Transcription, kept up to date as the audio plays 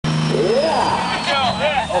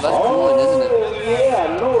that's one, isn't it?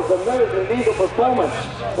 Yeah, North American Diesel Performance.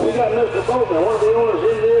 We got Mr. Boatman, one of the owners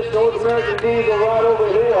in this North American Diesel right over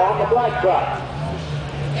here on the black truck.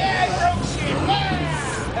 Yeah, broke shit.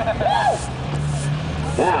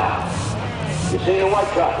 Now, you see the white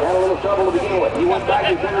truck, had a little trouble to begin with. He went back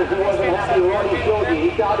because he wasn't happy with what he showed you.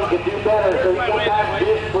 He thought he could do better, so he went back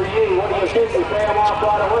just for you. What do you think? You pay him off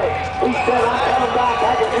right away. He said, I'm coming back,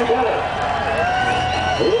 I can do better.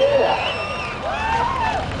 Yeah.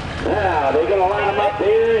 Now, they're going to line him up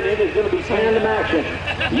here, and it is going to be tandem action.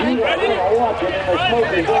 You are going to watch it in the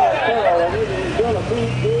smoking glass barrel, and it is going to be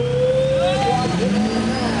good. Watch it now.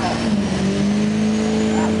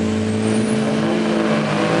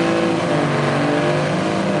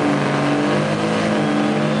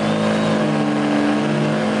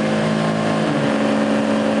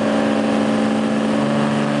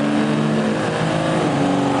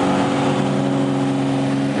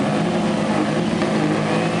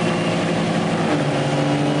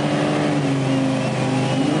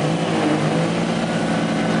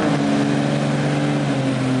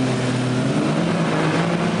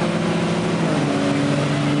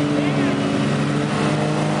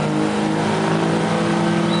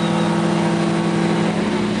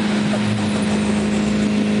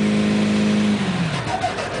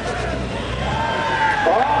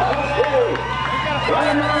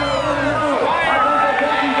 Right now,